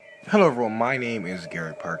Hello everyone, my name is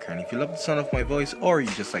Gary Parker, and if you love the sound of my voice or you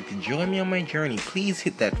just like to join me on my journey, please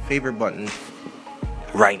hit that favorite button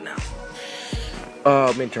right now.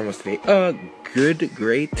 Midterm was today. Good,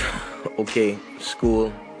 great. Okay,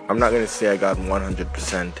 school. I'm not gonna say I got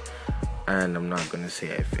 100%, and I'm not gonna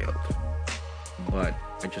say I failed, but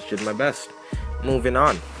I just did my best. Moving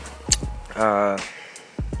on.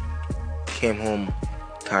 Came home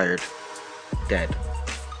tired, dead.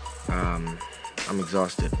 I'm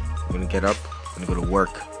exhausted. I'm gonna get up. I'm gonna go to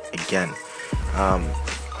work again.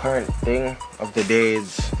 Current thing of the day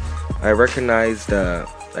is I recognized I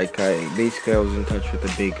was in touch with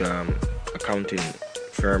a big accounting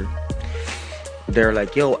firm. They're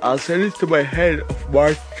like, yo, I'll send this to my head of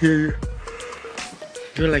marketing.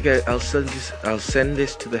 They're like, I'll send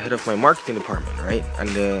this to the head of my marketing department, right?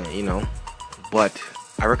 And but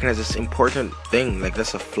I recognize this important thing. Like,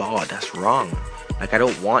 that's a flaw. That's wrong. Like, I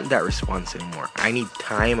don't want that response anymore. I need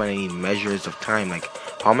time and I need measures of time. Like,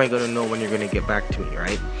 how am I going to know when you're going to get back to me,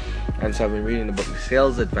 right? And so I've been reading the book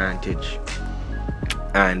Sales Advantage.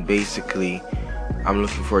 And basically, I'm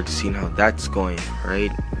looking forward to seeing how that's going,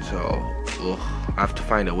 right? So, I have to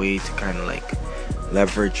find a way to kind of like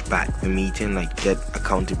leverage back the meeting, like get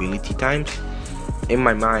accountability times. In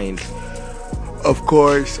my mind, of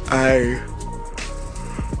course,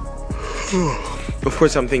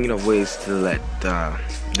 I'm thinking of ways to let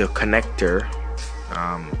the connector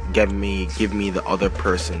give me the other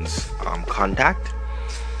person's contact.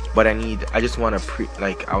 But I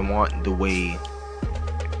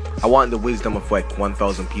want the wisdom of like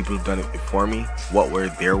 1,000 people who've done it before me. What were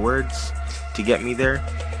their words to get me there?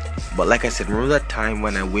 But like I said, remember that time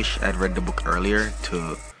when I wish I'd read the book earlier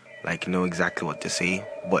to like know exactly what to say,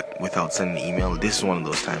 but without sending an email? This is one of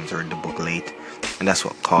those times I read the book late, and that's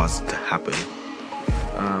what caused it to happen.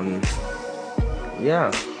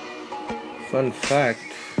 Yeah. Fun fact.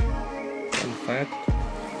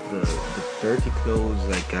 The dirty clothes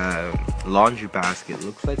laundry basket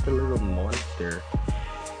looks like a little monster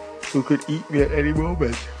who could eat me at any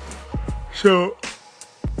moment. So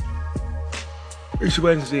it's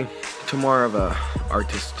Wednesday. Tomorrow I have a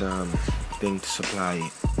artist thing to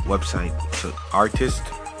supply website. So artist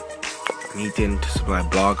meeting to supply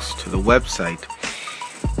blogs to the website.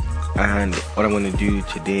 And what I'm going to do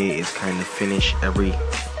today is kind of finish every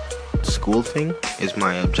school thing is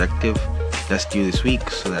my objective that's due this week,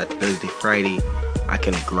 so that Thursday, Friday, I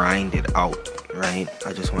can grind it out, right?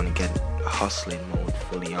 I just want to get hustling mode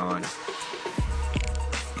fully on.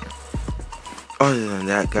 Other than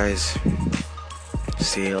that, guys,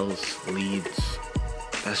 sales, leads,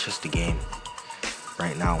 that's just the game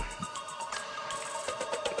right now.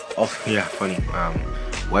 Oh, yeah, funny.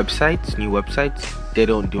 New websites, they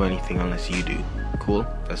don't do anything unless you do. Cool?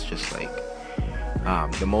 That's just like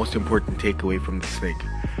the most important takeaway from this thing.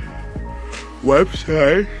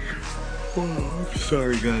 Website. Oh,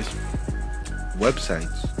 sorry, guys.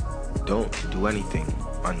 Websites don't do anything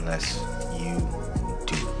unless you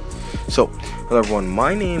do. So, hello everyone.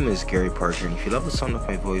 My name is Gary Parker, and if you love the sound of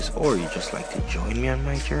my voice, or you just like to join me on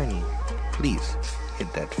my journey, please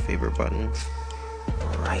hit that favorite button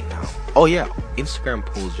right now. Oh yeah, Instagram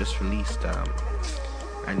polls just released a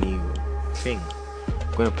new thing.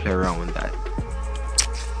 I'm gonna play around with that,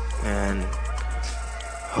 and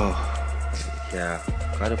yeah,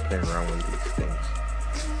 gotta play around with these things.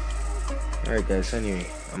 Alright guys, anyway,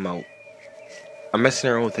 I'm out. I'm messing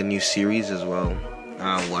around with a new series as well.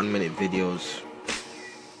 1-minute videos,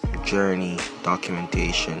 journey,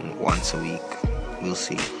 documentation, once a week. We'll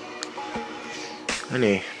see.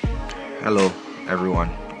 Anyway, hello everyone,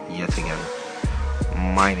 yet again.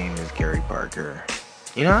 My name is Gary Parker.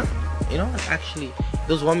 You know what? Actually,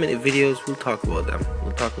 those 1-minute videos, we'll talk about them.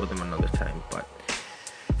 We'll talk about them another time. But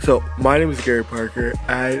so, my name is Gary Parker,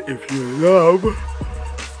 and if you love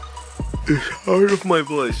the sound of my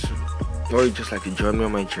voice, or you just like to join me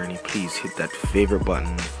on my journey, please hit that favorite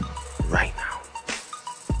button right now.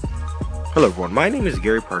 Hello everyone, my name is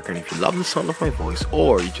Gary Parker, and if you love the sound of my voice,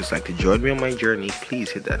 or you just like to join me on my journey, please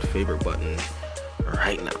hit that favorite button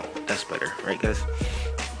right now. That's better, right guys?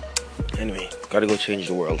 Anyway, gotta go change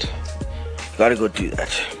the world. Gotta go do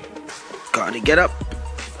that. Gotta get up.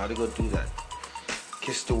 Gotta go do that.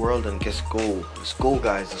 Kiss the world and let's go. Let's go,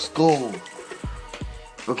 guys. Let's go.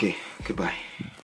 Okay, goodbye.